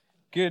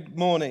Good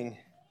morning.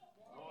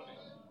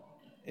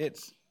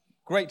 It's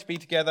great to be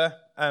together.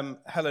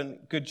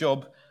 Helen, good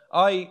job.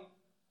 I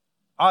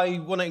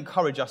want to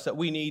encourage us that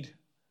we need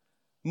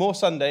more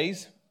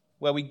Sundays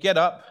where we get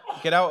up,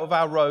 get out of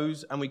our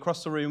rows, and we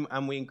cross the room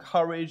and we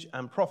encourage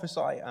and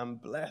prophesy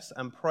and bless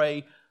and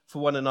pray for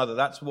one another.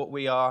 That's what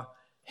we are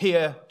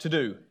here to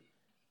do.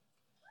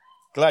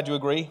 Glad you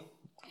agree.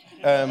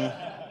 We're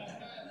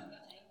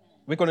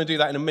going to do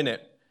that in a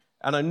minute.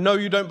 And I know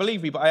you don't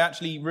believe me, but I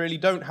actually really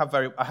don't have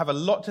I have a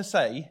lot to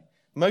say.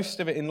 Most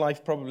of it in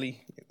life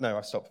probably... No,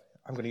 I stop.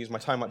 I'm going to use my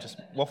time up just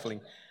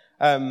waffling.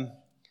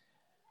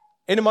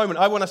 In a moment,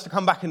 I want us to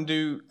come back and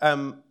do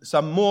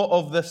some more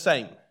of the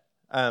same.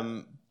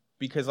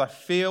 Because I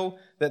feel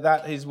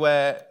that is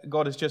where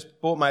God has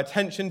just brought my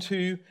attention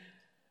to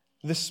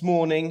this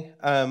morning.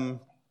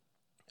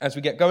 As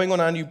we get going on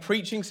our new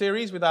preaching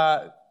series with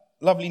our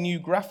lovely new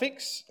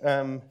graphics,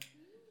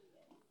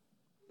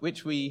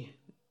 which we...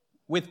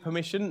 with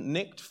permission,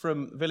 nicked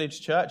from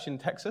Village Church in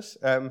Texas.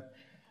 No,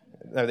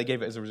 they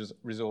gave it as a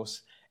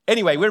resource.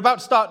 Anyway, we're about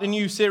to start a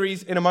new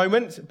series in a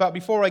moment, but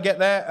before I get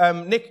there,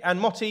 Nick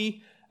and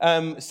Motti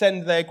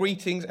send their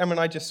greetings. Emma and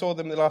I just saw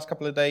them the last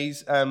couple of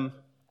days.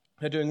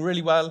 They're doing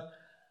really well,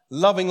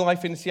 loving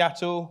life in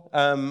Seattle,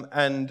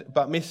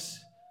 but miss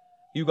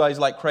you guys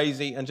like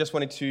crazy, and just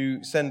wanted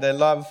to send their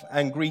love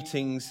and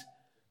greetings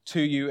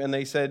to you. And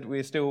they said,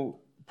 we're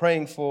still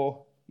praying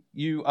for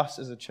you, us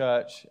as a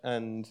church,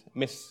 and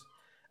miss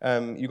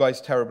you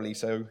guys terribly,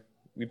 so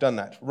we've done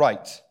that.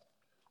 Right.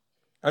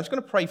 I'm just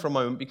going to pray for a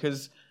moment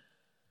because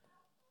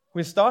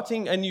we're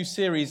starting a new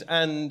series,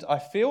 and I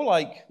feel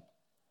like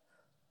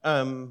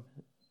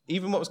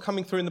even what was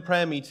coming through in the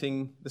prayer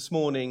meeting this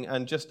morning,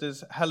 and just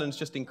as Helen's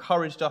just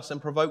encouraged us and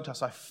provoked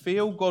us, I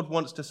feel God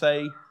wants to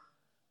say,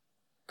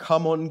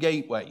 come on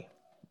Gateway,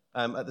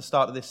 at the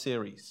start of this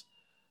series.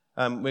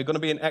 We're going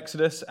to be in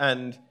Exodus,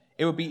 and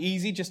it would be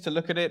easy just to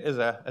look at it as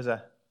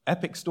a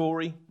epic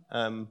story,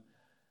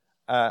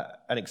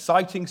 an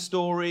exciting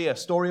story, a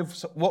story of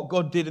what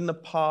God did in the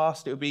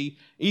past. It would be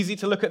easy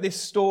to look at this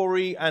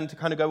story and to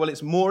kind of go, well,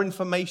 it's more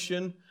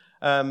information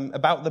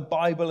about the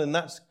Bible, and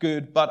that's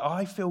good. But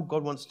I feel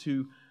God wants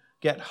to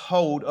get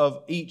hold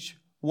of each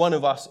one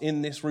of us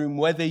in this room,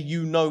 whether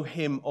you know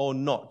him or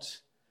not,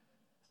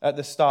 at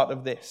the start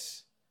of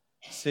this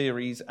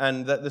series.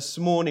 And that this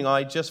morning,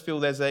 I just feel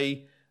there's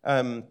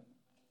an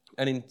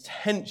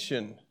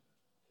intention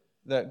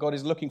that God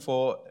is looking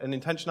for, an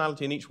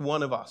intentionality in each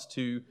one of us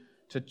to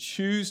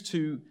choose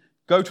to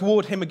go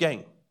toward him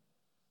again,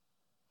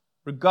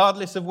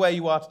 regardless of where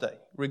you are today,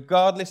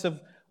 regardless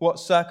of what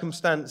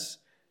circumstance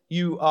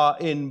you are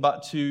in,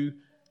 but to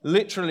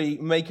literally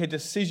make a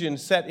decision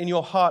set in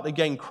your heart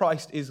again,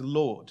 Christ is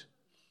Lord.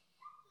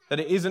 That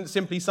it isn't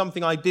simply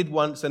something I did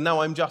once and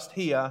now I'm just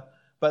here,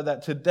 but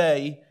that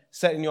today,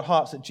 set in your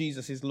hearts that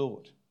Jesus is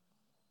Lord.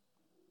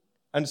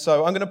 And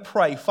so I'm going to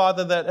pray,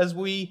 Father, that as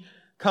we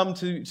come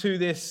to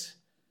this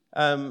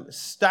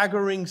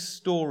staggering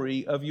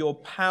story of your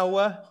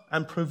power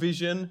and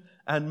provision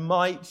and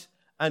might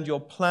and your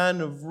plan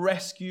of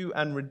rescue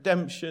and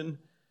redemption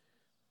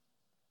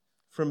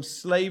from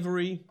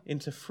slavery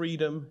into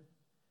freedom,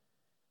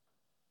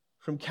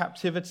 from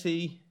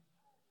captivity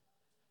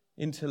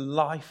into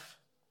life,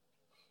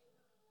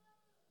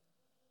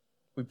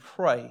 we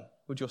pray,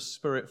 would your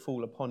Spirit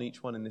fall upon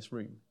each one in this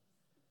room?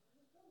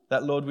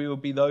 That, Lord, we will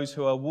be those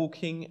who are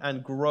walking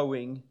and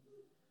growing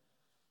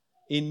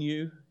in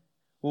you,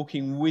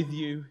 walking with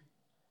you,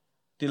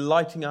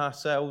 delighting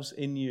ourselves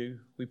in you.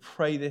 We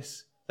pray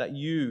this, that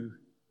you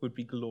would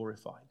be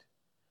glorified.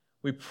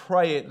 We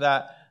pray it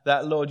that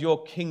Lord,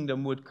 your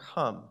kingdom would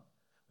come.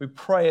 We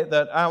pray it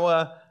that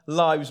our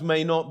lives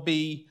may not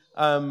be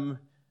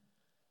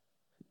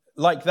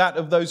like that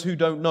of those who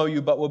don't know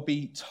you, but will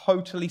be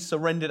totally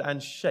surrendered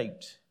and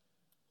shaped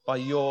by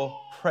your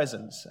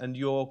presence and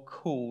your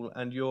call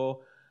and your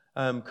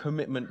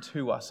commitment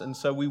to us. And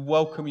so we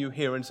welcome you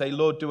here and say,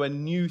 Lord, do a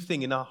new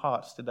thing in our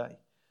hearts today.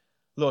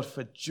 Lord,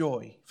 for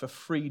joy, for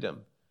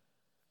freedom.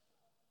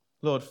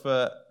 Lord,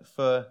 for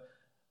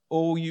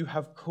all you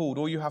have called,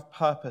 all you have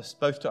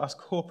purposed, both to us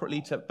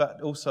corporately,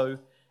 but also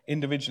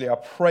individually. I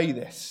pray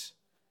this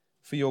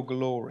for your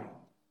glory.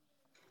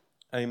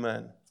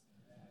 Amen.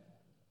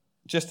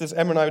 Just as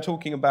Emma and I were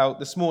talking about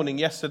this morning,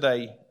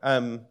 yesterday,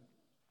 I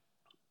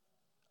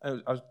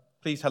was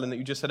pleased, Helen, that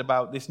you just said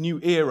about this new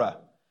era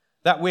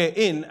that we're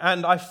in,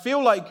 and I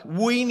feel like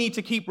we need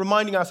to keep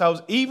reminding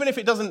ourselves, even if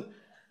it doesn't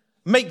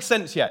make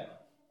sense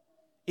yet,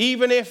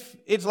 even if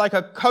it's like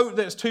a coat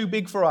that's too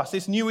big for us,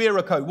 this new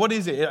era coat, what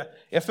is it?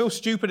 I feel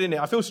stupid in it.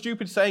 I feel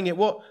stupid saying it.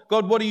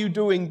 God, what are you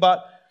doing?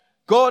 But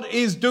God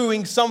is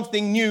doing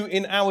something new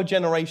in our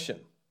generation.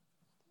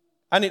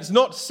 And it's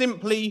not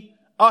simply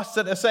us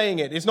that are saying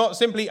it. It's not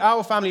simply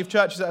our family of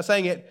churches that are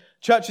saying it.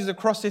 Churches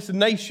across this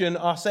nation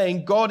are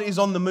saying God is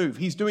on the move.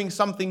 He's doing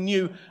something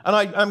new. And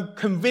I am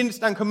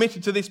convinced and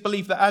committed to this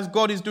belief that as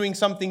God is doing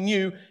something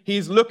new, he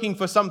is looking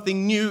for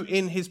something new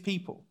in his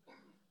people.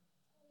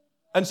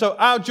 And so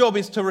our job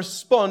is to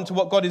respond to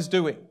what God is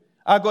doing.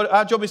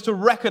 Our job is to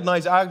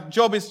recognize it. Our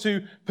job is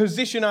to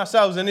position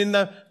ourselves. And in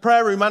the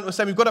prayer room, Ant was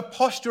saying, we've got to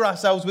posture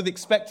ourselves with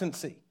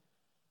expectancy.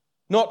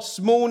 Not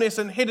smallness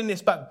and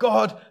hiddenness, but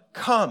God,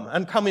 come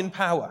and come in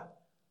power.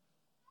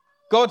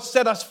 God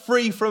set us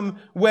free from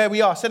where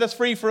we are, set us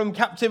free from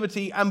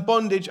captivity and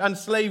bondage and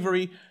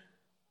slavery,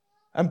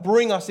 and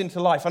bring us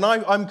into life. And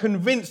I'm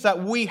convinced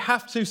that we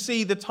have to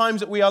see the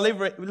times that we are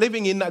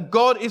living in, that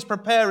God is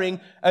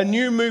preparing a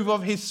new move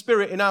of his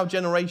Spirit in our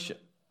generation.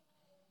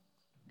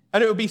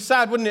 And it would be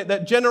sad, wouldn't it,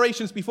 that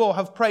generations before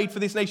have prayed for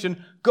this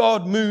nation,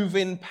 God, move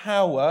in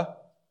power.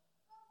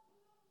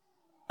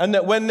 And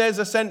that when there's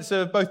a sense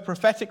of both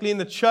prophetically in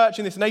the church,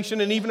 in this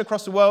nation, and even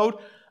across the world,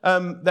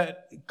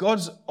 that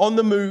God's on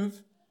the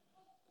move,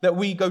 that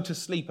we go to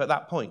sleep at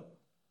that point.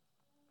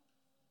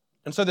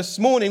 And so this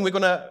morning, we're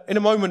going to, in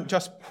a moment,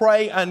 just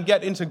pray and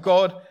get into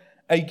God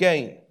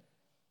again.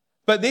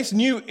 But this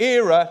new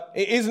era,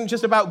 it isn't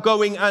just about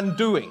going and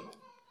doing.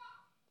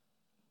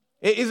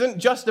 It isn't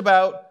just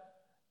about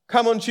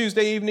come on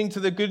Tuesday evening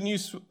to the Good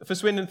News for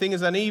Swindon thing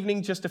as an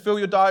evening just to fill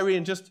your diary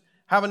and just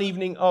have an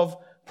evening of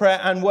prayer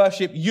and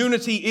worship.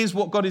 Unity is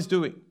what God is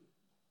doing.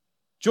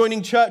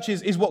 Joining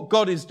churches is what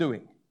God is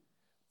doing.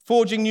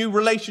 Forging new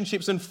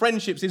relationships and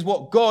friendships is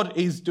what God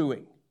is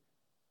doing.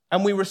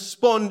 And we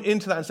respond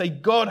into that and say,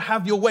 God,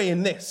 have your way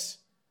in this.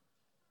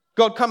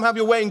 God, come have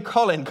your way in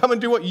Colin. Come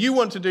and do what you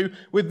want to do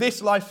with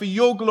this life for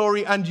your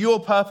glory and your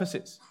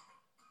purposes.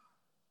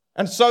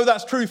 And so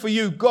that's true for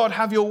you. God,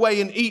 have your way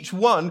in each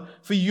one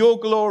for your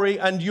glory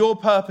and your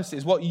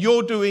purposes. What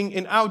you're doing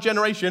in our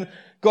generation,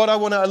 God, I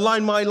want to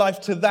align my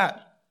life to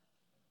that.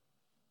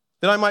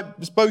 That I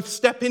might both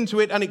step into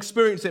it and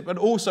experience it, but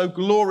also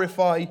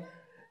glorify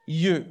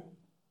you.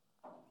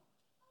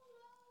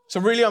 So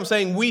really I'm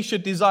saying we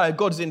should desire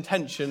God's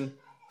intention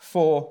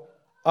for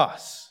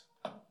us.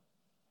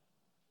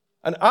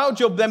 And our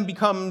job then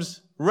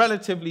becomes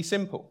relatively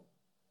simple.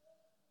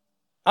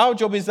 Our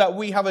job is that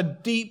we have a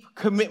deep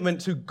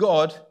commitment to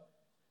God,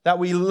 that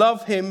we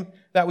love him,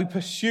 that we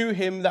pursue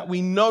him, that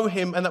we know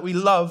him, and that we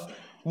love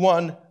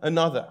one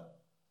another.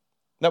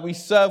 That we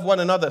serve one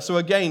another. So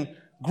again,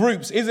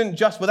 groups isn't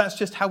just, well, that's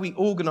just how we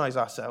organize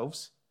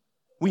ourselves.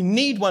 We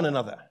need one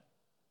another.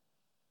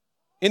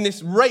 In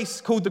this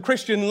race called the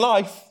Christian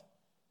life,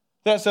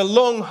 that's a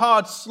long,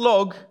 hard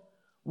slog,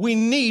 we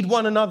need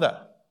one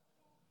another.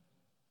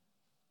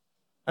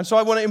 And so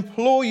I want to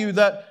implore you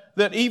that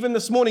even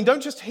this morning,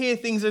 don't just hear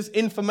things as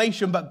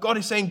information, but God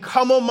is saying,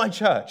 come on, my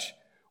church,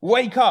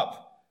 wake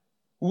up,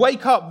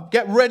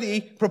 get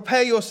ready,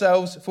 prepare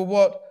yourselves for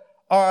what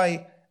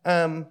I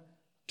am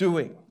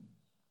doing.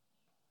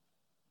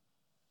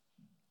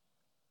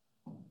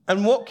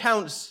 And what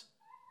counts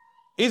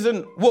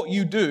isn't what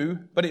you do,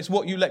 but it's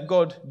what you let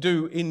God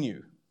do in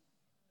you.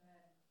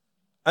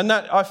 And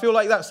that I feel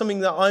like that's something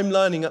that I'm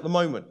learning at the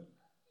moment.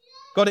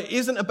 God, it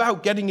isn't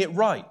about getting it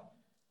right.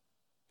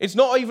 It's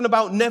not even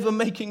about never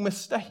making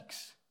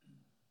mistakes.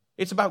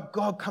 It's about,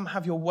 God, come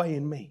have your way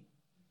in me.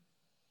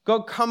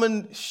 God, come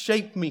and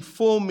shape me,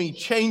 form me,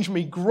 change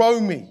me, grow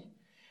me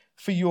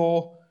for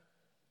your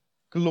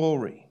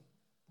glory.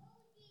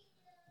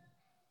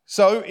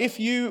 So if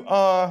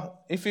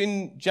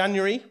in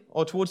January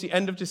or towards the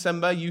end of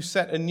December you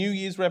set a New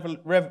Year's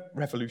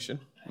revolution,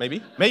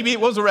 maybe it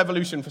was a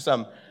revolution for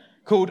some,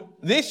 called,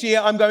 this year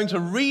I'm going to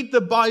read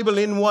the Bible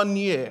in 1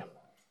 year.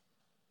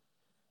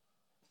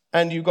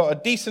 And you've got a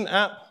decent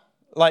app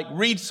like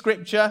Read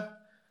Scripture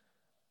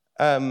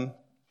or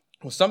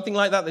something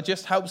like that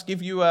just helps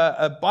give you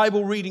a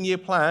Bible reading year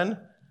plan.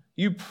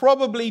 You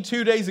probably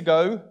 2 days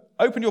ago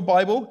opened your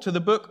Bible to the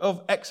book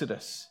of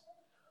Exodus.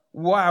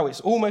 Wow,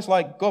 it's almost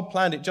like God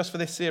planned it just for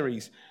this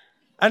series.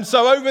 And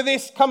so over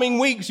this coming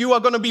weeks, you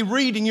are going to be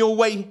reading your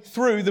way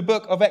through the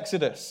book of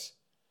Exodus.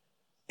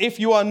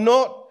 If you are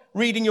not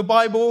reading your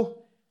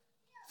Bible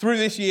through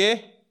this year,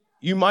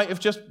 you might have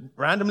just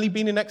randomly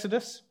been in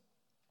Exodus.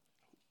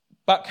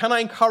 But can I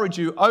encourage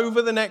you,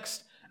 over the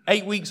next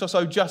 8 weeks or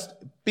so, just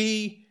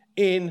be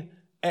in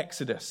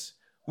Exodus.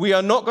 We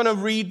are not going to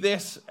read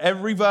this,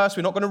 every verse.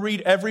 We're not going to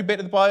read every bit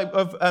of the Bible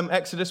of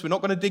Exodus. We're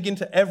not going to dig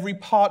into every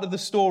part of the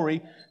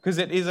story because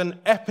it is an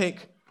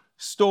epic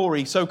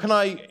story. So can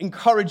I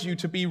encourage you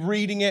to be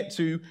reading it,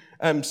 to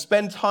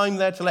spend time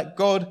there, to let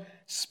God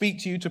speak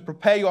to you, to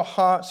prepare your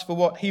hearts for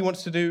what he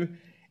wants to do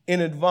in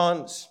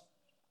advance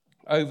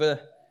over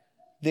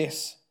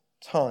this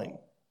time.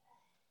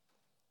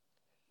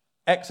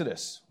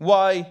 Exodus.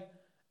 Why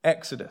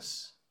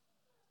Exodus?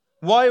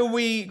 Why are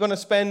we going to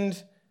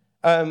spend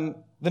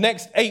the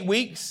next 8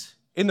 weeks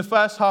in the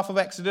first half of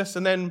Exodus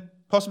and then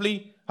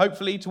possibly,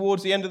 hopefully,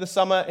 towards the end of the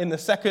summer in the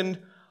second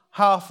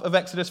half of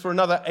Exodus for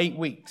another 8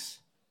 weeks?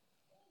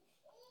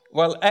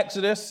 Well,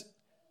 Exodus,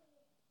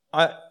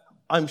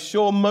 I'm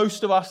sure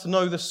most of us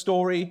know the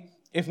story,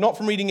 if not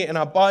from reading it in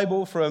our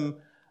Bible, from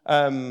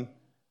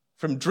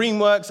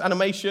DreamWorks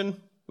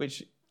animation,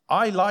 which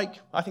I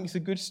think it's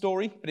a good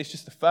story, but it's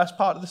just the first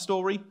part of the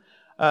story.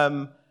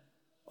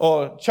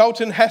 Or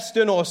Charlton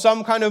Heston or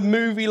some kind of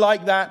movie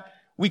like that,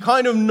 we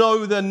kind of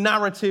know the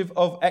narrative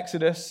of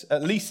Exodus,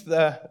 at least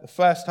the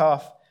first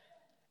half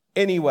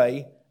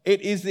anyway.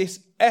 It is this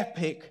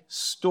epic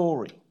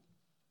story,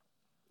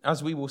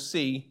 as we will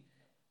see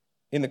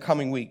in the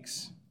coming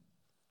weeks.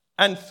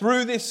 And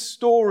through this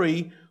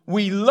story,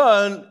 we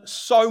learn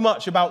so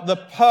much about the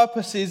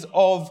purposes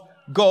of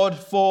God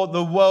for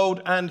the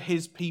world and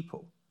his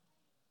people.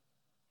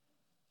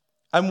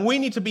 And we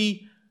need to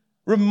be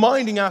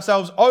reminding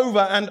ourselves over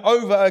and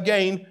over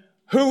again,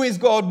 who is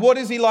God? What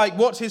is he like?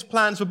 What's his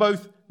plans for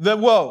both the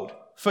world,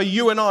 for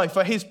you and I,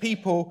 for his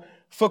people,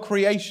 for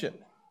creation?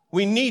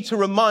 We need to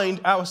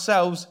remind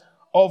ourselves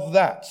of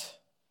that.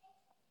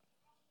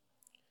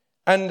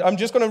 And I'm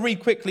just going to read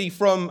quickly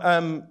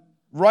from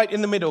right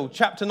in the middle,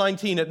 chapter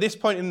 19. At this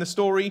point in the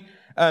story,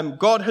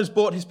 God has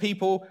brought his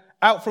people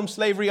out from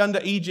slavery under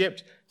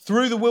Egypt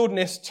through the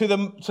wilderness to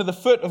the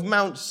foot of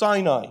Mount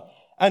Sinai.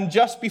 And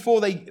just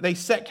before they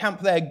set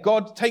camp there,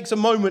 God takes a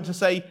moment to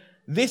say,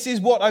 this is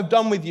what I've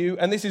done with you,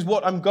 and this is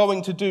what I'm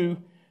going to do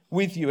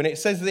with you. And it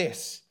says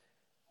this,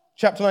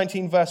 chapter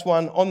 19, verse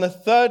 1, on the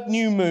third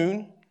new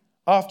moon,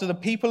 after the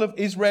people of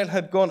Israel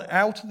had gone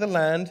out of the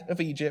land of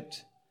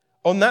Egypt,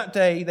 on that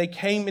day they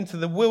came into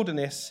the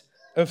wilderness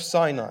of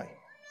Sinai.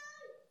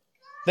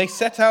 They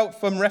set out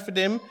from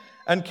Rephidim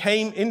and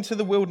came into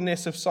the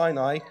wilderness of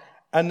Sinai,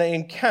 and they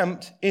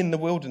encamped in the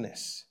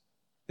wilderness.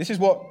 This is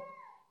what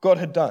God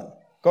had done.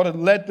 God had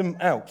led them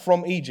out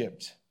from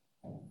Egypt.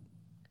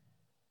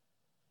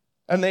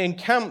 And they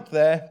encamped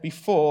there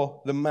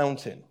before the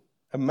mountain.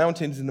 And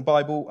mountains in the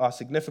Bible are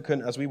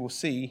significant, as we will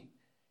see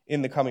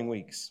in the coming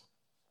weeks.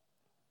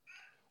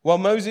 While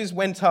Moses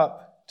went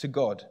up to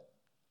God,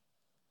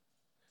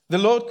 the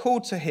Lord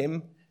called to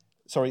him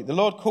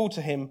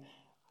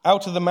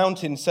out of the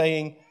mountain,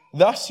 saying,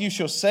 thus you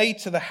shall say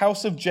to the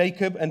house of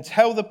Jacob and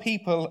tell the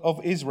people of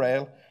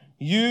Israel,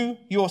 you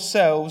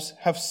yourselves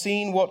have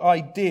seen what I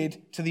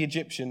did to the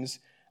Egyptians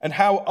and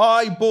how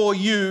I bore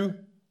you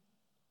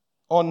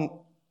on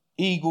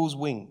eagle's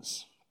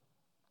wings.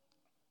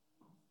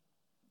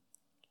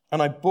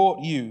 And I brought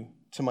you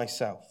to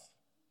myself.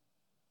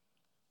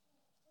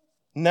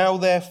 Now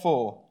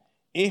therefore,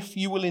 if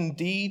you will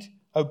indeed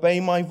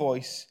obey my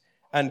voice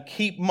and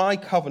keep my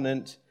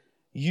covenant,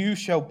 you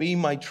shall be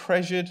my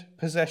treasured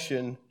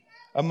possession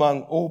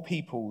among all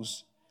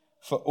peoples,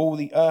 for all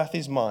the earth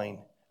is mine,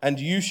 and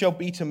you shall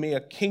be to me a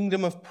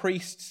kingdom of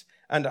priests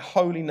and a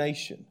holy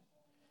nation.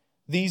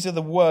 These are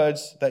the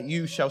words that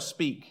you shall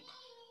speak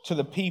to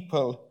the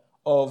people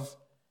of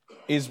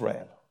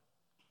Israel.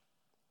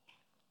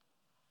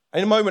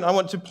 In a moment, I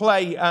want to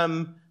play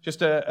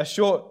just a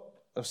short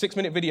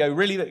 6-minute video,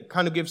 really, that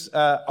kind of gives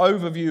an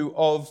overview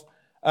of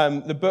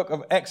the book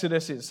of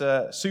Exodus. It's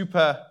a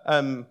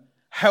super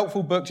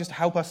helpful book just to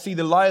help us see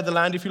the lie of the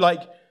land, if you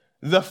like,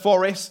 the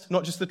forest,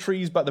 not just the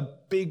trees, but the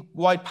big,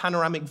 wide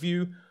panoramic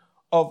view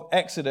of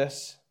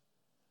Exodus.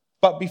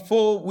 But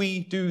before we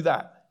do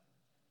that,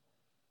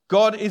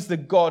 God is the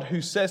God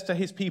who says to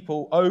his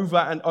people over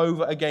and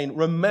over again,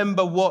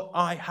 remember what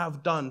I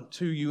have done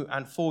to you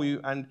and for you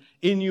and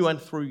in you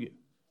and through you.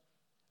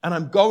 And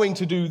I'm going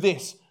to do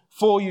this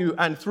for you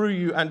and through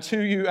you and to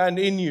you and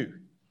in you.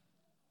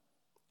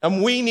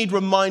 And we need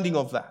reminding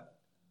of that.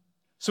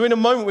 So in a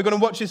moment, we're going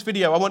to watch this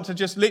video. I want to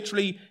just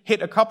literally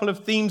hit a couple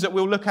of themes that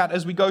we'll look at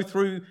as we go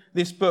through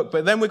this book.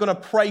 But then we're going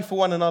to pray for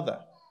one another.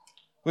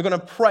 We're going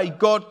to pray,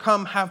 God,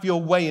 come have your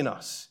way in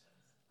us.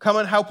 Come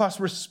and help us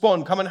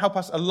respond. Come and help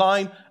us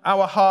align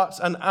our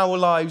hearts and our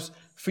lives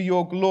for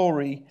your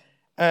glory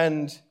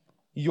and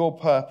your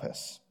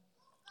purpose.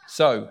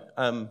 So,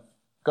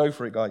 go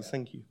for it, guys.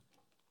 Thank you.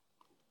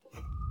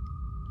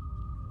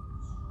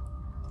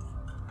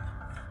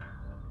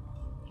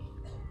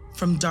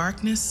 From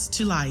darkness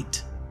to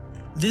light,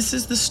 this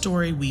is the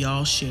story we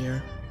all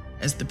share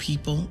as the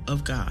people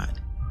of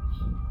God.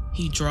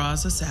 He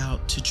draws us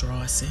out to draw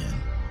us in.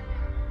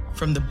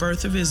 From the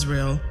birth of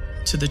Israel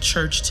to the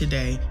church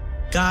today,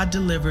 God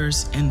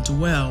delivers and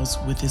dwells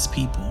with his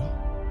people.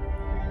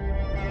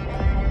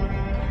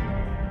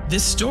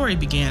 This story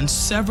began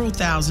several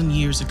thousand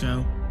years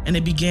ago, and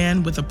it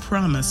began with a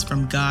promise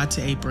from God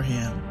to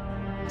Abraham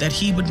that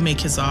he would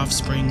make his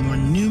offspring more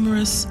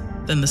numerous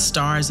than the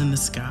stars in the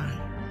sky,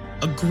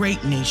 a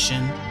great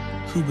nation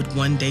who would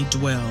one day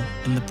dwell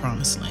in the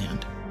promised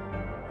land.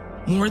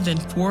 More than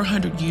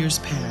 400 years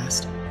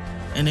passed,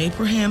 and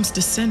Abraham's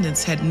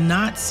descendants had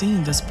not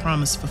seen this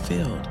promise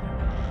fulfilled.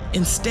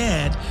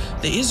 Instead,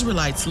 the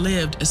Israelites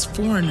lived as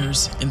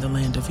foreigners in the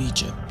land of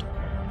Egypt.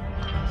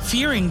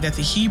 Fearing that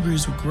the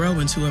Hebrews would grow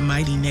into a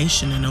mighty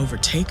nation and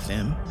overtake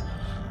them,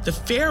 the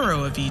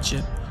Pharaoh of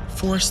Egypt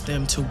forced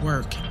them to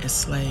work as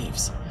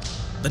slaves.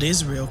 But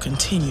Israel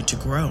continued to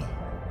grow.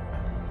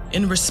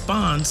 In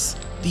response,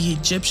 the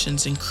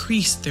Egyptians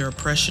increased their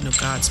oppression of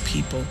God's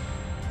people,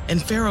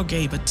 and Pharaoh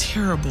gave a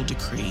terrible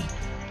decree.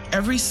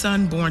 Every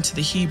son born to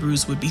the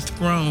Hebrews would be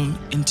thrown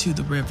into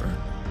the river.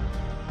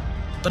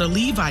 But a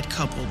Levite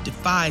couple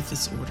defied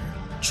this order,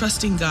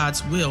 trusting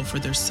God's will for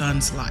their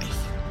son's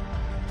life.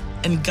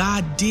 And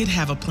God did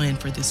have a plan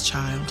for this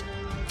child.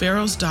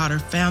 Pharaoh's daughter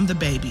found the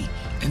baby,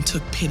 and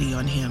took pity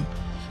on him.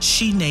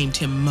 She named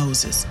him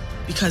Moses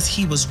because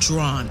he was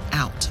drawn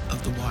out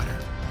of the water.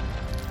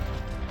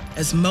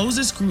 As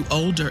Moses grew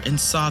older and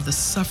saw the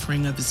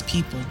suffering of his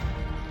people,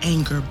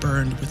 anger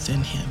burned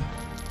within him.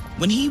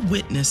 When he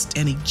witnessed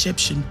an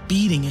Egyptian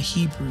beating a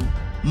Hebrew,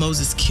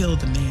 Moses killed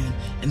the man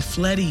and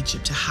fled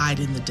Egypt to hide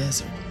in the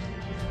desert.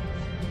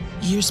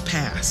 Years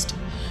passed,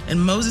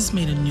 and Moses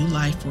made a new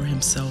life for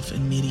himself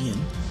in Midian.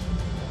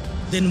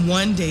 Then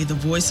one day the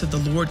voice of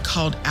the Lord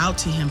called out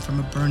to him from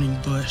a burning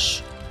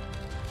bush.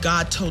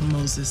 God told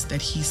Moses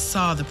that he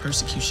saw the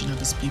persecution of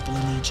his people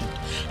in Egypt,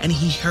 and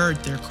he heard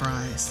their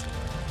cries.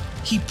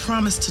 He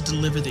promised to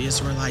deliver the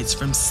Israelites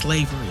from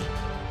slavery,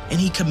 and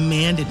he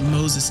commanded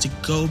Moses to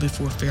go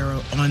before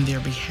Pharaoh on their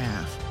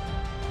behalf.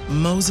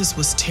 Moses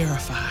was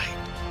terrified,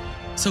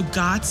 so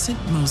God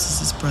sent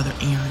Moses' brother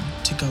Aaron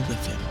to go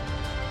with him.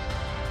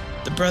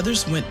 The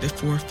brothers went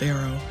before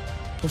Pharaoh,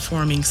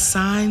 performing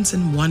signs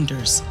and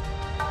wonders,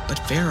 but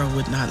Pharaoh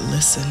would not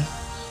listen,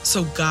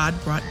 so God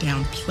brought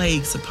down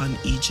plagues upon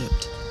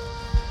Egypt.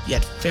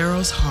 Yet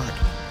Pharaoh's heart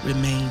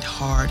remained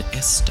hard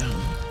as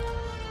stone.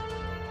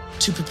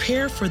 To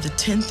prepare for the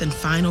 10th and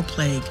final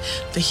plague,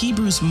 the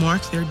Hebrews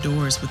marked their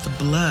doors with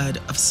the blood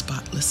of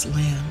spotless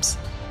lambs.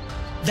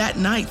 That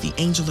night, the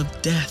angel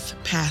of death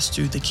passed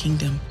through the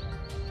kingdom,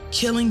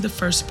 killing the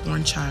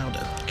firstborn child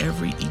of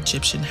every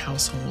Egyptian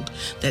household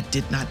that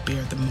did not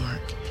bear the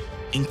mark,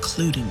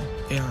 including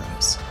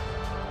Pharaoh's.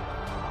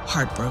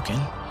 Heartbroken,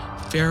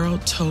 Pharaoh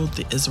told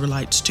the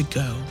Israelites to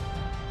go.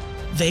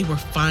 They were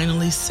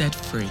finally set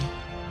free,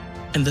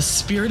 and the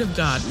Spirit of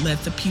God led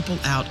the people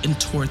out and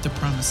toward the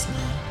promised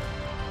land.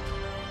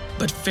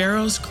 But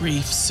Pharaoh's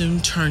grief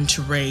soon turned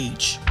to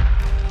rage.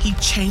 He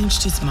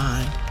changed his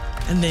mind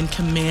and then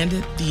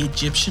commanded the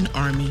Egyptian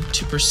army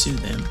to pursue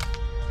them.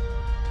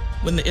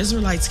 When the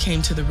Israelites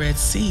came to the Red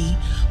Sea,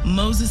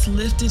 Moses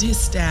lifted his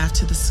staff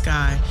to the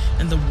sky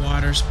and the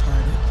waters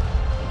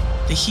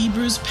parted. The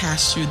Hebrews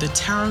passed through the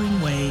towering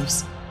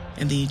waves,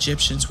 and the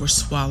Egyptians were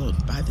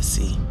swallowed by the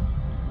sea.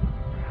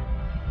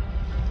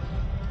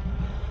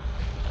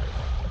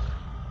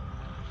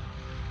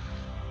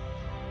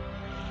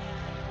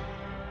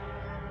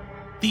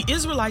 The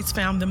Israelites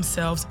found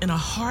themselves in a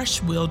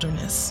harsh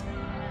wilderness.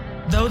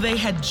 Though they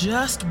had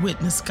just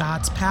witnessed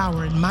God's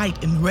power and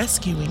might in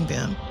rescuing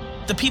them,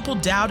 the people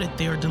doubted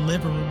their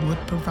deliverer would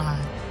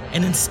provide,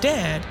 and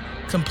instead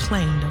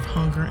complained of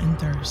hunger and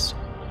thirst.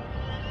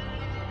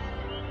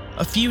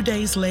 A few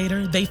days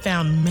later, they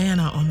found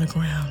manna on the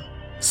ground,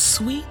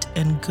 sweet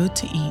and good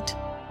to eat.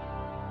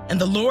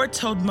 And the Lord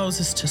told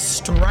Moses to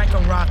strike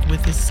a rock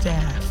with his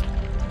staff,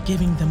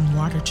 giving them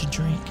water to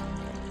drink.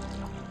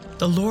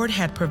 The Lord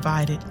had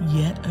provided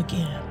yet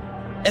again.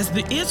 As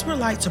the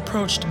Israelites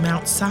approached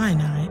Mount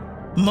Sinai,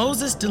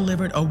 Moses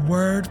delivered a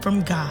word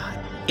from God.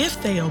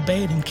 If they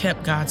obeyed and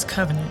kept God's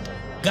covenant,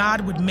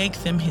 God would make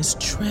them his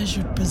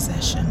treasured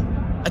possession,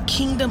 a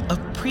kingdom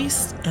of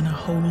priests and a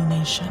holy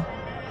nation.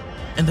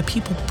 And the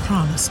people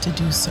promised to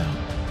do so.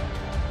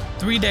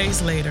 3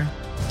 days later,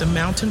 the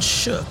mountain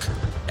shook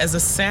as a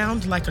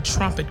sound like a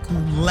trumpet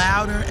grew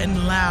louder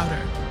and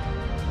louder.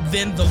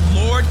 Then the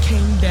Lord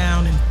came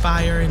down in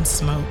fire and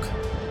smoke.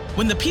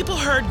 When the people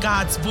heard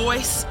God's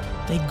voice,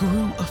 they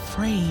grew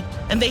afraid,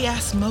 and they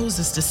asked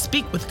Moses to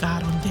speak with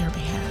God on their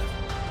behalf.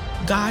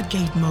 God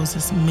gave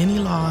Moses many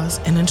laws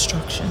and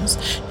instructions,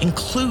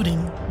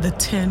 including the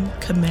 10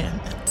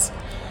 Commandments.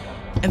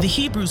 And the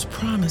Hebrews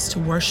promised to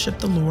worship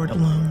the Lord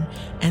alone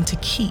and to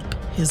keep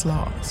his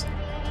laws.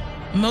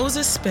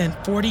 Moses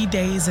spent 40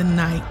 days and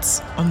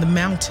nights on the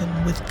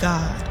mountain with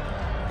God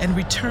and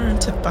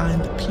returned to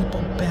find the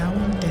people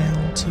bowing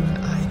down to an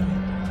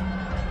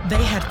idol.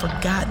 They had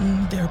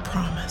forgotten their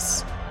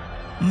promise.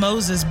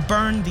 Moses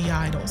burned the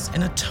idols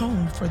and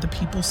atoned for the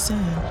people's sin.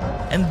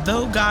 And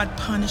though God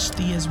punished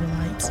the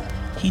Israelites,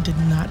 he did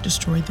not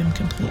destroy them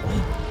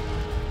completely.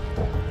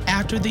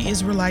 After the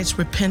Israelites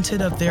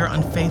repented of their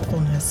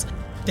unfaithfulness,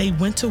 they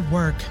went to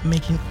work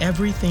making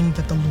everything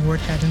that the Lord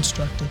had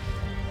instructed.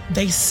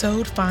 They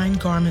sewed fine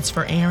garments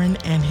for Aaron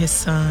and his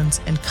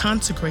sons and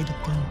consecrated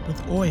them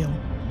with oil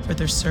for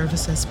their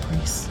service as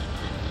priests.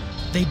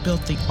 They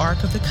built the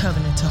Ark of the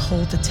Covenant to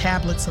hold the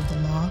tablets of the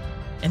law,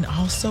 and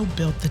also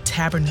built the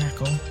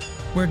tabernacle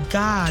where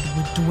God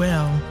would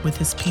dwell with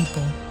his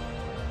people,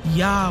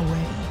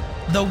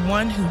 Yahweh, the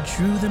one who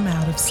drew them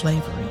out of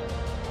slavery.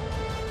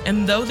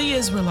 And though the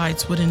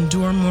Israelites would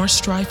endure more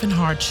strife and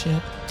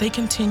hardship, they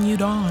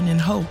continued on in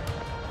hope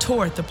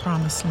toward the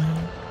promised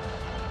land.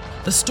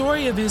 The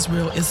story of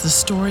Israel is the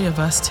story of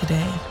us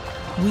today.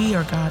 We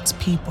are God's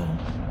people.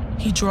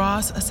 He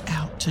draws us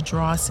out to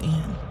draw us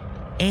in.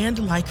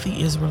 And like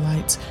the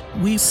Israelites,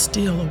 we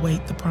still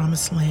await the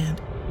promised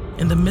land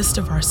in the midst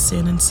of our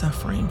sin and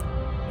suffering.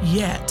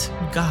 Yet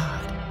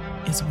God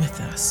is with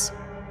us.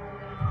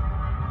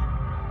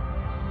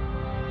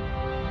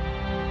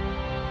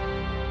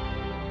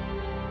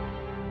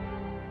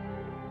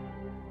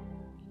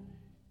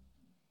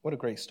 What a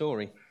great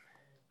story.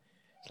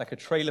 It's like a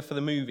trailer for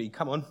the movie.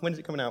 Come on, when is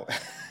it coming out?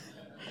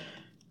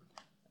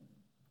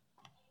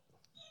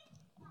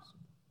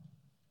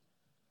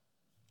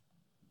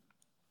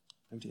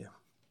 dear.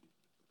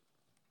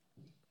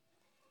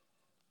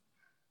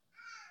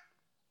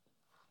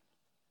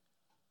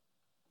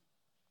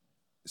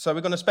 So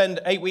we're going to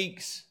spend 8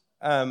 weeks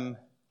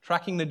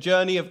tracking the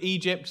journey of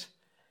Israel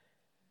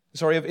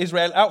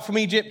out from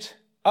Egypt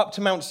up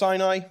to Mount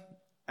Sinai.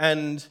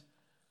 And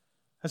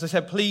as I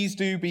said, please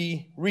do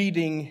be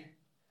reading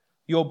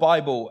your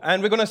Bible.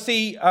 And we're going to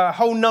see a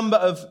whole number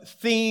of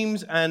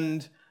themes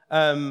and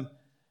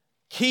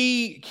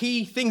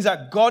key things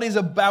that God is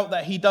about,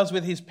 that he does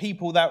with his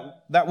people,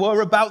 that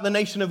were about the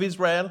nation of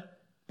Israel,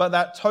 but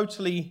that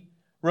totally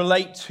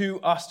relate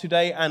to us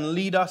today and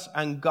lead us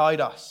and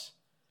guide us.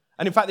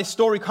 And in fact, this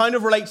story kind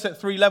of relates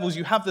at 3 levels.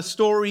 You have the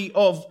story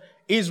of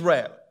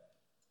Israel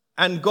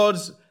and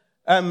God's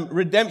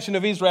redemption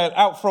of Israel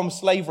out from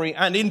slavery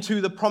and into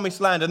the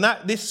promised land. And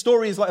this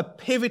story is like a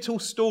pivotal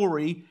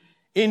story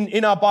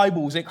in our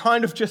Bibles. It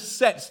kind of just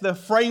sets the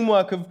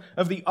framework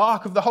of the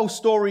arc of the whole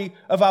story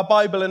of our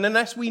Bible. And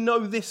unless we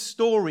know this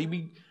story,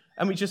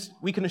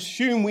 we can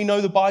assume we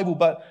know the Bible,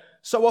 but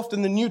so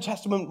often the New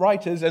Testament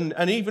writers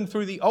and even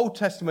through the Old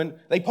Testament,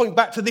 they point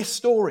back to this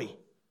story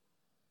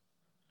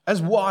as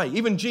why.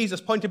 Even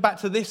Jesus pointed back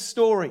to this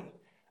story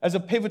as a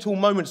pivotal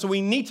moment. So we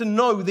need to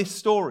know this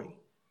story.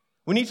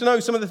 We need to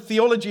know some of the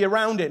theology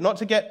around it, not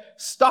to get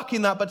stuck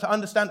in that, but to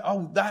understand,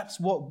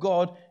 that's what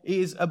God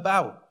is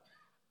about.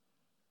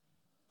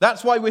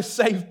 That's why we're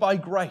saved by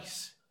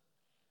grace.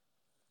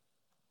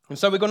 And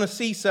so we're going to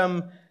see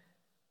some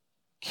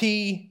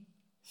key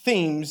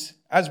themes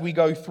as we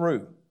go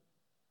through.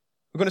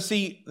 We're going to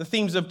see the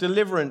themes of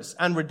deliverance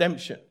and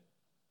redemption.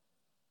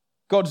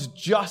 God's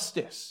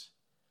justice.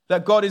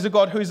 That God is a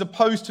God who is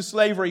opposed to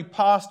slavery,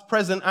 past,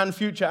 present, and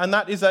future. And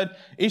that is an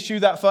issue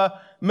that for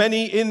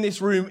many in this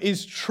room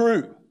is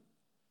true.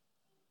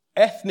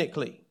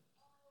 Ethnically.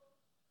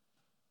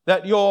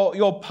 That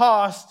your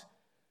past,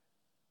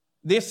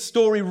 this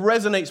story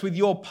resonates with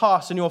your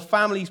past and your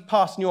family's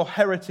past and your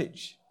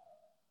heritage.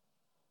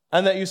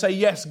 And that you say,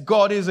 yes,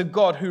 God is a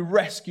God who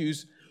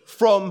rescues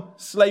from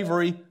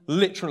slavery,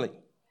 literally.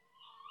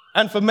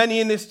 And for many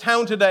in this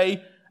town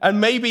today, and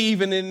maybe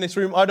even in this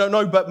room, I don't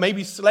know, but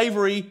maybe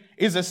slavery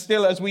is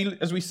still, as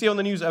we see on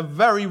the news, a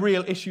very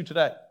real issue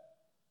today.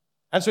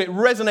 And so it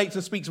resonates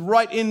and speaks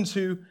right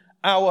into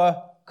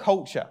our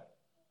culture.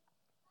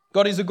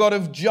 God is a God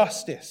of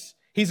justice.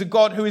 He's a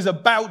God who is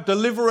about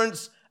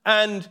deliverance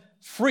and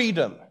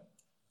freedom.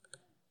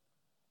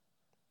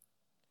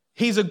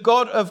 He's a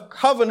God of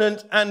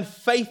covenant and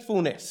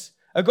faithfulness,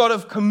 a God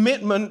of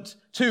commitment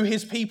to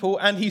his people,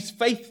 and he's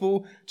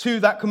faithful to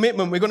that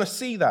commitment. We're going to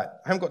see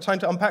that. I haven't got time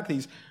to unpack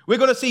these. We're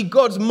going to see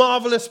God's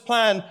marvelous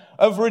plan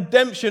of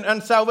redemption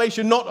and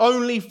salvation, not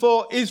only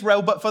for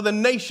Israel, but for the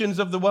nations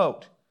of the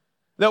world.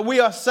 That we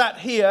are sat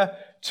here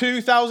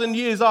 2,000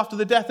 years after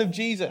the death of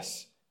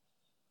Jesus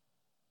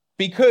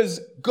because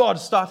God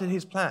started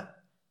his plan,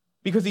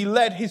 because he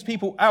led his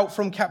people out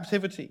from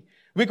captivity.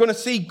 We're going to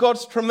see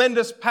God's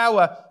tremendous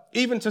power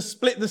even to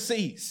split the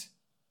seas,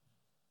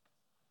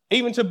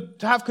 even to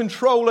have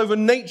control over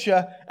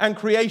nature and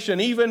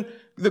creation, even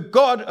the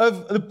God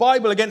of the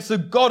Bible against the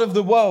God of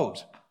the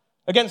world,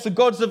 against the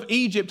gods of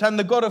Egypt and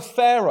the God of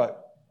Pharaoh.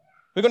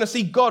 We're going to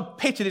see God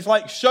pitted. It's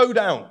like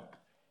showdown.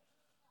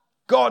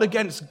 God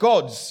against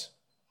gods.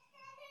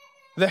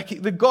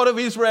 The God of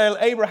Israel,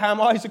 Abraham,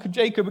 Isaac, and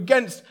Jacob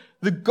against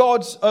the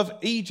gods of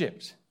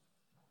Egypt.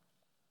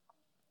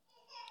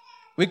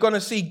 We're going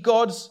to see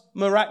God's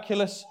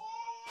miraculous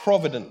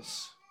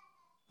providence.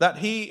 That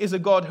he is a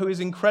God who is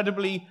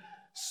incredibly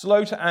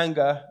slow to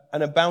anger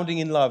and abounding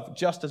in love,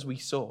 just as we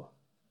saw.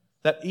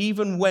 That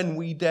even when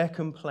we dare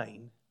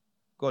complain,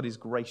 God is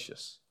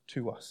gracious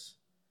to us.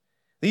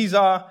 These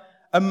are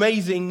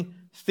amazing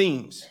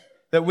themes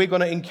that we're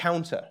going to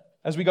encounter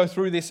as we go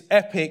through this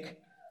epic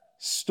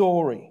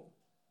story.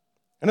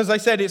 And as I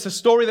said, it's a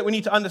story that we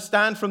need to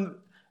understand from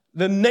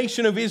the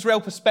nation of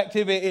Israel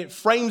perspective. It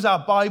frames our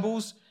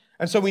Bibles,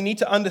 and so we need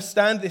to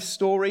understand this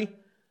story.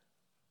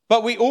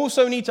 But we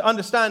also need to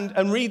understand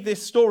and read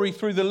this story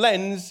through the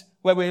lens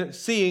where we're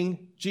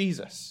seeing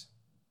Jesus.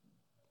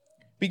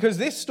 Because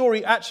this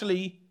story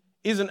actually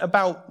isn't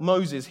about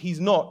Moses. He's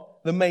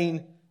not the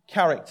main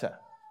character.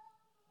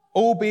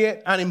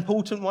 Albeit an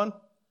important one.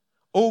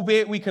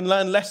 Albeit we can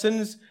learn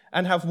lessons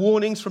and have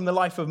warnings from the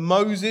life of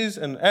Moses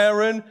and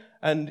Aaron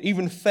and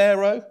even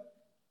Pharaoh.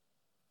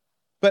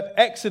 But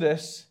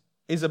Exodus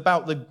is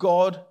about the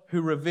God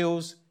who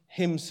reveals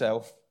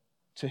himself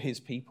to his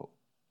people.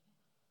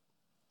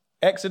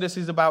 Exodus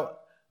is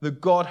about the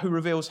God who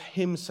reveals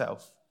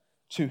himself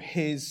to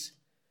his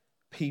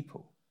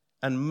people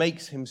and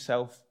makes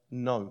himself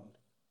known.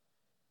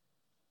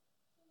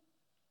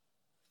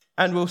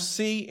 And we'll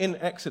see in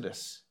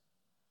Exodus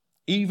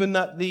even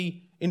that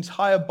the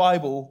entire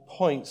Bible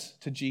points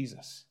to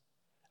Jesus.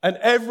 And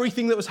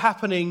everything that was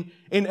happening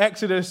in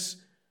Exodus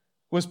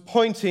was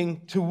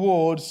pointing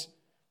towards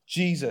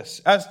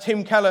Jesus. As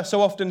Tim Keller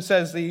so often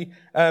says, the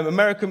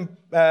American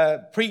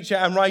preacher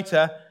and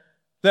writer,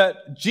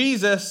 that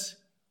Jesus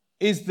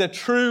is the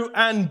true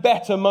and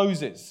better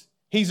Moses.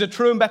 He's a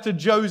true and better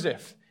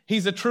Joseph.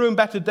 He's the true and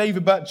better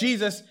David, but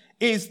Jesus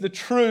is the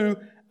true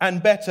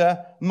and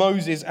better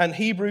Moses. And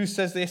Hebrews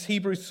says this,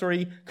 Hebrews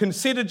 3,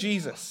 consider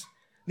Jesus,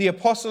 the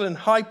apostle and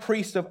high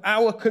priest of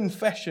our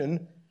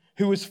confession,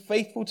 who was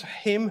faithful to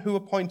him who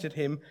appointed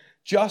him,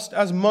 just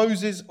as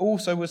Moses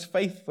also was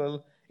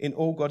faithful in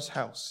all God's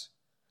house.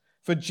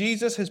 For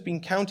Jesus has been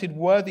counted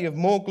worthy of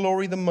more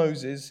glory than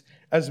Moses,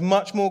 as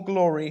much more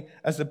glory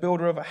as the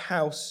builder of a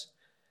house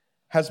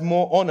has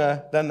more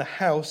honor than the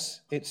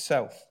house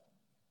itself.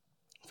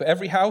 For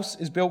every house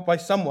is built by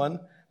someone,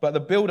 but the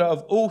builder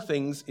of all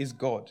things is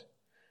God.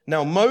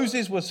 Now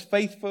Moses was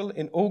faithful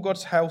in all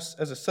God's house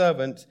as a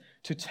servant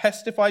to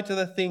testify to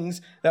the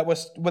things that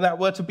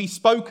were to be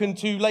spoken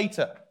to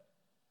later.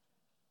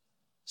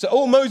 So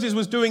all Moses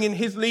was doing in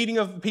his leading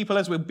of the people,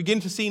 as we'll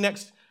begin to see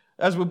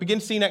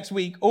next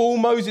week, all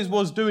Moses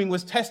was doing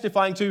was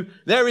testifying to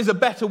there is a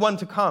better one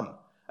to come,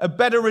 a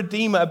better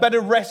redeemer, a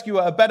better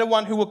rescuer, a better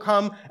one who will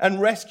come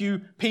and rescue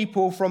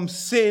people from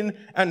sin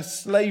and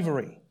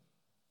slavery.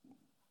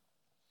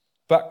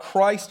 But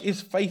Christ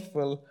is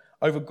faithful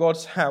over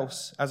God's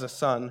house as a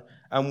son,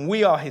 and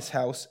we are his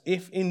house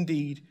if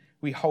indeed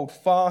we hold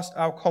fast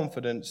our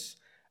confidence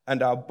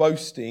and our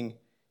boasting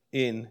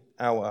in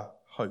our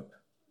hope.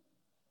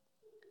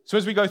 So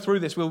as we go through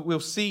this, we'll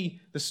see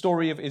the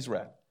story of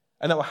Israel,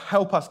 and that will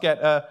help us get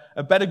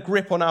a better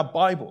grip on our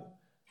Bible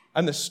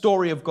and the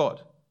story of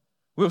God.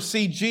 We'll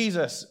see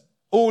Jesus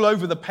all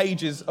over the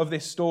pages of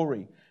this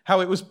story,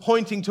 how it was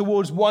pointing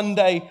towards one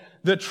day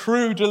the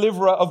true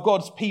deliverer of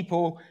God's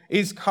people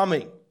is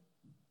coming.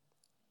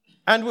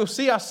 And we'll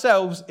see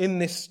ourselves in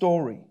this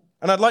story.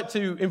 And I'd like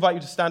to invite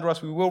you to stand, or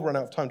else we will run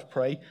out of time to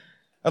pray.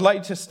 I'd like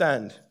you to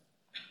stand.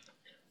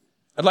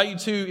 I'd like you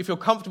to, if you're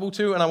comfortable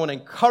to, and I want to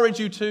encourage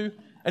you to,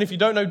 and if you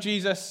don't know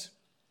Jesus,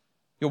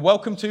 you're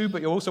welcome to,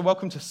 but you're also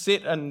welcome to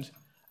sit and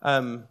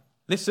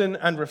listen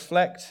and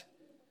reflect.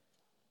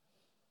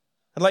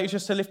 I'd like you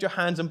just to lift your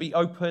hands and be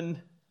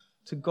open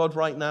to God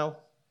right now.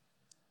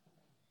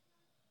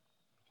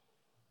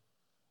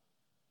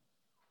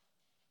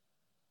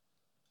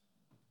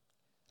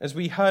 As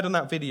we heard on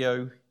that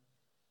video,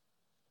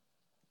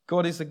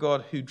 God is the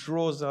God who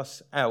draws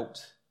us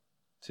out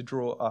to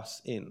draw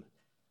us in.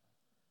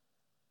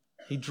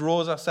 He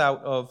draws us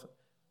out of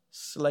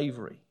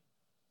slavery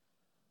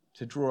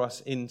to draw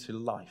us into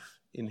life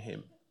in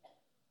him,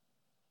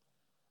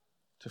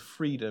 to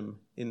freedom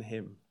in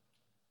him,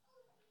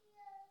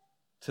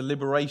 to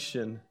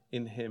liberation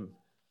in him,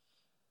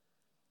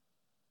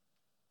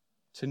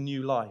 to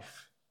new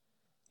life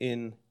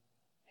in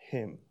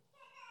him.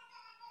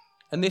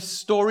 And this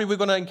story we're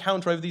going to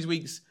encounter over these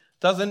weeks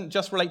doesn't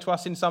just relate to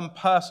us in some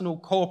personal,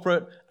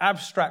 corporate,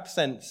 abstract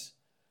sense,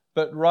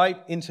 but right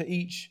into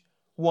each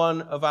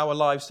one of our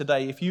lives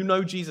today. If you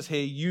know Jesus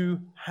here,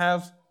 you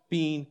have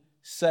been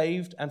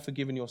saved and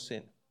forgiven your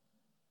sin.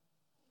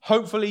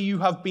 Hopefully you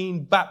have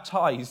been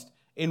baptized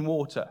in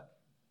water.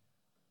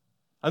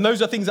 And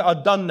those are things that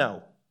are done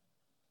now.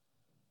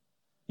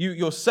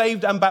 You're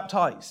saved and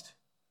baptized.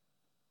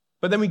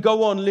 But then we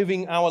go on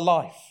living our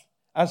life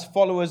as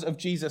followers of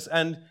Jesus.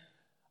 And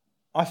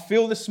I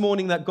feel this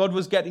morning that God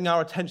was getting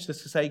our attention to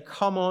say,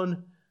 come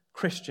on,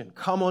 Christian,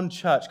 come on,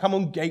 church, come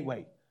on,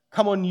 Gateway,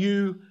 come on,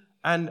 you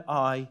and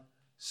I,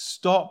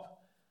 stopping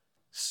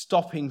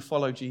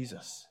follow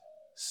Jesus.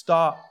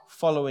 Start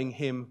following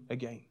him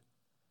again.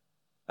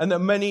 And that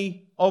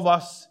many of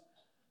us,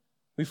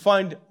 we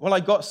find, well, I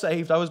got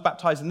saved, I was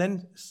baptized, and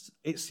then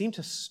it seemed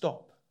to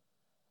stop.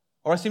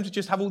 Or I seemed to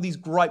just have all these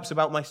gripes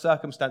about my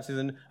circumstances,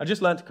 and I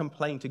just learned to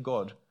complain to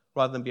God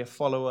rather than be a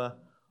follower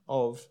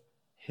of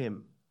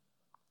him.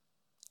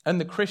 And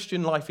the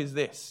Christian life is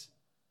this.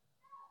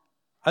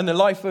 And the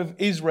life of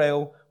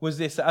Israel was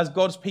this, that as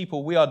God's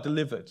people, we are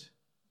delivered.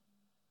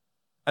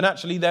 And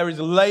actually, there is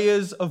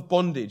layers of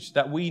bondage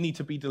that we need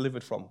to be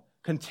delivered from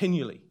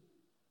continually.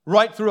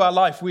 Right through our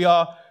life, we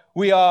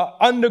are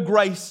under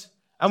grace,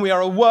 and we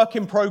are a work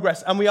in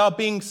progress, and we are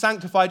being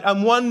sanctified,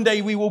 and one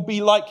day we will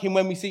be like him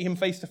when we see him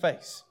face to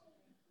face.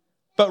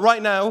 But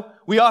right now,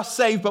 we are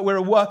saved, but we're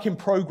a work in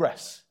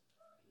progress.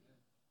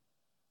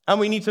 And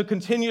we need to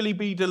continually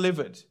be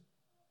delivered,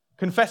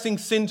 confessing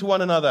sin to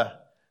one another,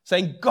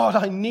 saying, God,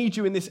 I need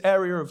you in this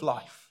area of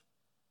life.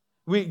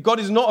 God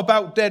is not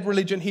about dead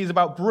religion. He is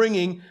about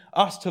bringing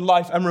us to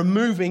life and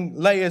removing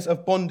layers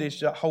of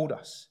bondage that hold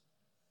us.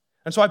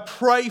 And so I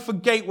pray for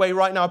Gateway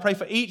right now. I pray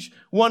for each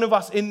one of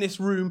us in this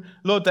room,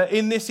 Lord, that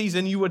in this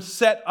season you would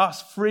set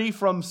us free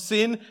from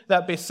sin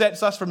that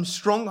besets us, from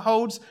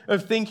strongholds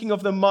of thinking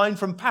of the mind,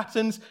 from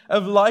patterns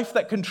of life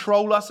that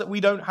control us that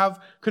we don't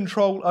have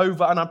control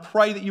over. And I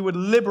pray that you would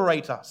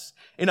liberate us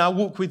in our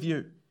walk with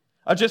you.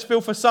 I just feel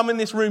for some in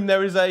this room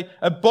there is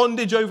a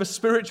bondage over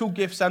spiritual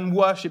gifts and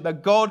worship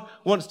that God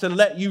wants to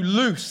let you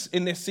loose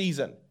in this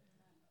season.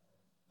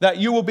 That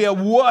you will be a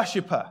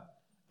worshiper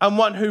and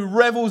one who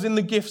revels in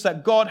the gifts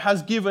that God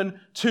has given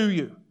to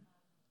you.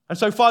 And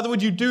so, Father,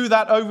 would you do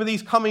that over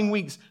these coming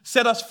weeks?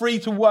 Set us free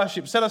to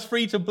worship. Set us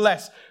free to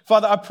bless.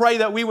 Father, I pray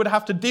that we would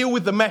have to deal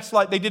with the mess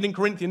like they did in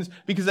Corinthians,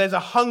 because there's a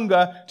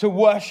hunger to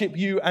worship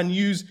you and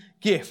use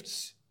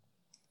gifts.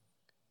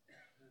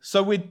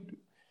 So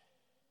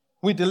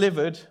we're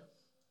delivered,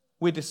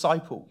 we're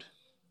discipled.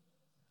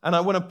 And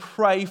I want to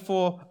pray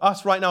for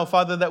us right now,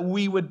 Father, that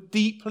we would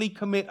deeply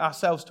commit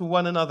ourselves to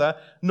one another,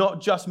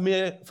 not just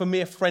for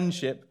mere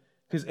friendship,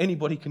 because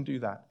anybody can do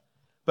that,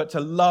 but to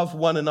love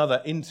one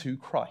another into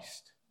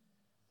Christ,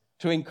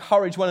 to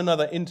encourage one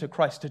another into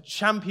Christ, to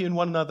champion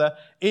one another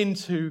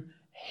into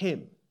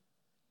Him.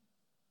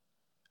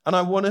 And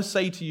I want to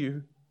say to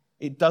you,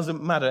 it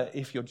doesn't matter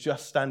if you're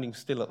just standing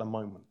still at the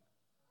moment.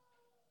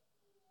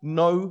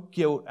 No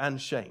guilt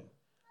and shame.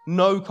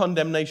 No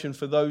condemnation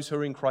for those who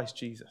are in Christ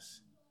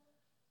Jesus.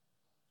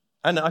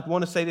 And I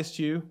want to say this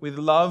to you with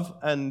love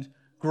and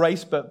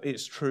grace, but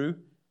it's true.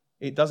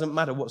 It doesn't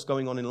matter what's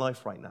going on in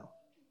life right now.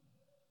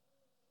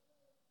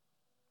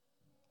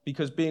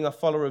 Because being a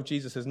follower of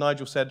Jesus, as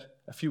Nigel said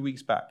a few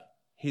weeks back,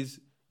 his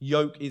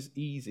yoke is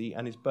easy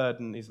and his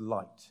burden is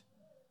light.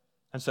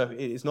 And so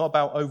it's not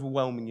about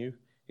overwhelming you.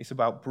 It's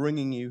about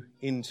bringing you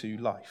into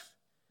life.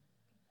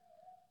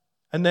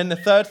 And then the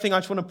third thing I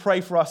just want to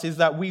pray for us is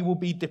that we will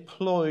be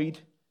deployed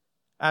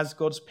as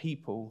God's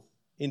people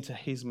into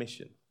His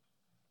mission.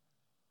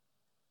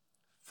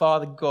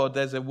 Father God,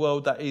 there's a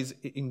world that is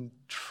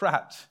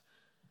entrapped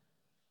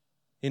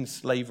in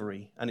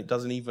slavery and it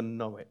doesn't even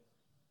know it.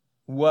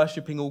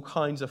 Worshipping all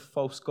kinds of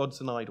false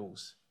gods and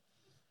idols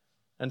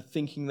and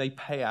thinking they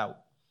pay out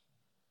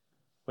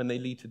when they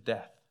lead to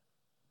death.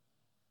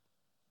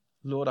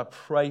 Lord, I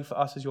pray for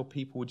us as your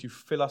people. Would you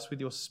fill us with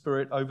your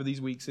Spirit over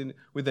these weeks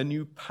with a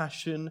new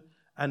passion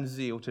and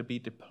zeal to be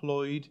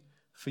deployed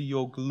for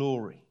your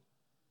glory,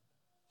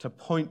 to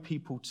point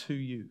people to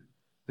you,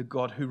 the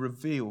God who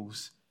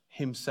reveals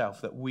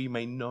Himself, that we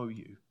may know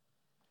you,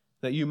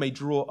 that you may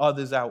draw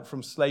others out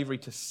from slavery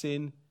to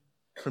sin,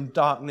 from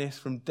darkness,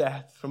 from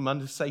death, from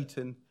under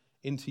Satan,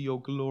 into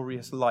your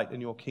glorious light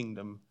and your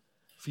kingdom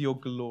for your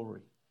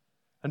glory.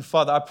 And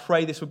Father, I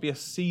pray this would be a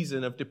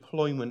season of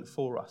deployment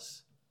for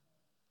us.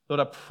 Lord,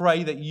 I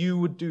pray that you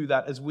would do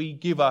that as we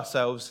give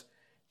ourselves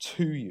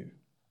to you.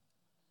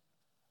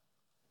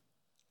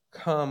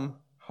 Come,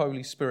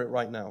 Holy Spirit,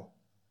 right now.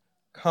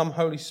 Come,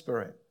 Holy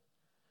Spirit.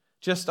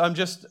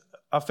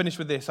 I'll finish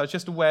with this. I was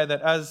just aware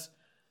that as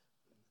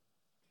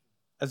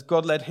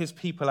God led His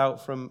people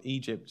out from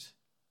Egypt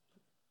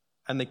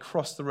and they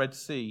crossed the Red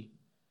Sea,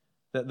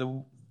 that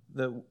the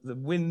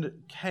wind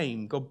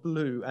came, God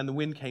blew, and the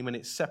wind came and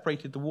it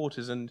separated the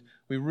waters. And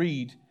we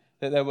read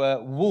that there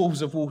were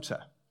walls of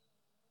water.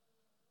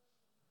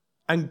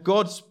 And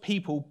God's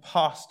people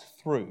passed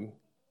through,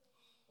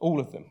 all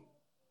of them.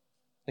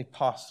 They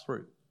passed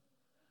through.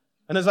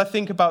 And as I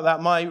think about that,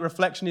 my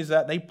reflection is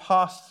that they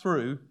passed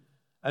through,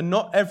 and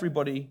not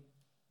everybody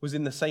was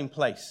in the same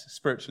place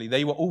spiritually.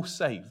 They were all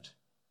saved.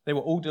 They were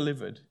all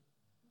delivered.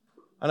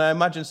 And I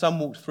imagine some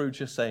walked through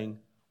just saying,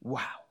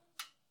 wow,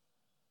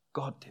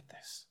 God did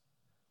this.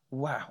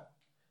 Wow,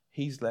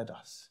 He's led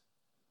us.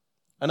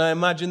 And I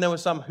imagine there were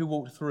some who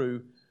walked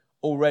through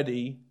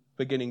already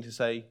beginning to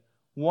say,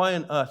 why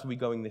on earth are we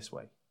going this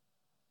way?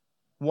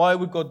 Why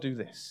would God do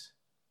this?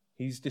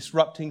 He's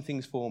disrupting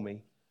things for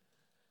me.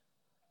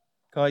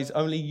 Guys,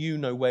 only you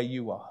know where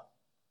you are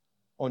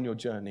on your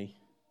journey,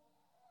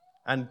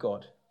 and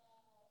God.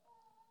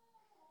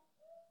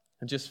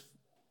 And just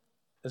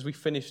as we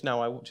finish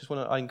now,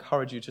 I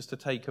encourage you just to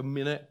take a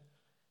minute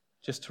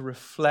just to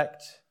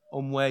reflect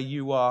on where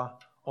you are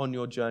on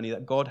your journey,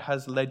 that God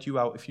has led you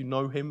out. If you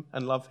know Him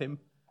and love Him,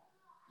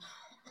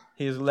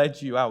 He has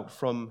led you out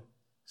from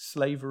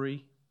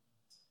slavery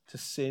to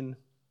sin.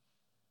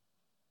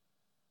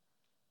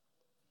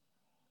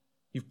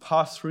 You've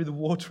passed through the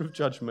water of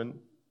judgment,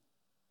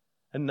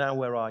 and now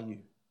where are you?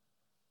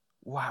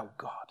 Wow,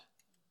 God.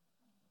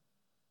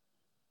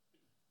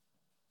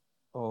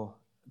 Oh,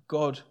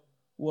 God,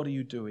 what are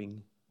you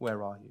doing?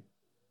 Where are you?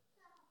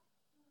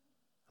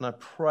 And I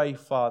pray,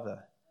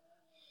 Father,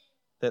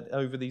 that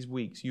over these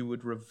weeks you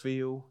would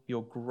reveal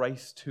your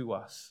grace to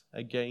us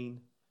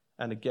again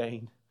and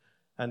again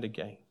and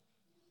again.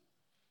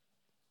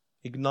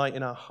 Ignite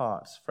in our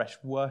hearts fresh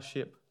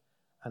worship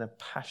and a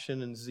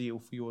passion and zeal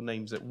for your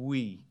names, that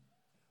we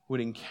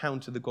would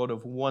encounter the God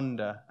of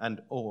wonder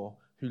and awe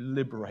who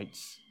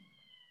liberates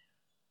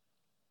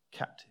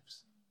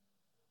captives,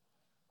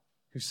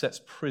 who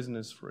sets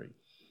prisoners free,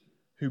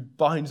 who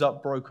binds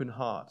up broken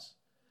hearts,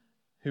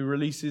 who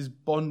releases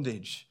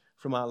bondage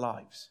from our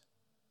lives.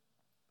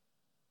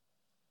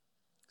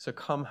 So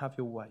come have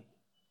your way.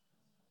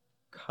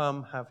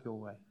 Come have your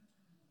way.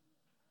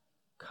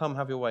 Come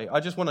have your way. I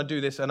just want to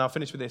do this, and I'll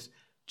finish with this,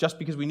 just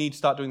because we need to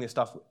start doing this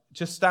stuff.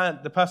 Just stand,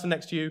 the person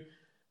next to you,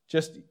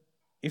 just,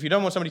 if you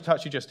don't want somebody to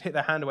touch you, just hit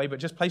their hand away, but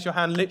just place your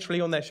hand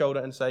literally on their shoulder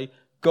and say,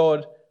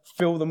 God,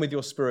 fill them with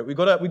your Spirit. We've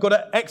got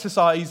to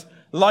exercise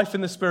life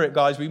in the Spirit,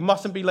 guys. We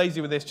mustn't be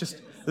lazy with this.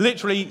 Just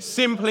literally,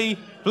 simply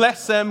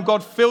bless them.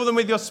 God, fill them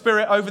with your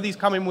Spirit over these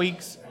coming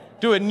weeks.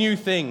 Do a new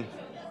thing.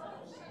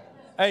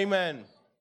 Amen.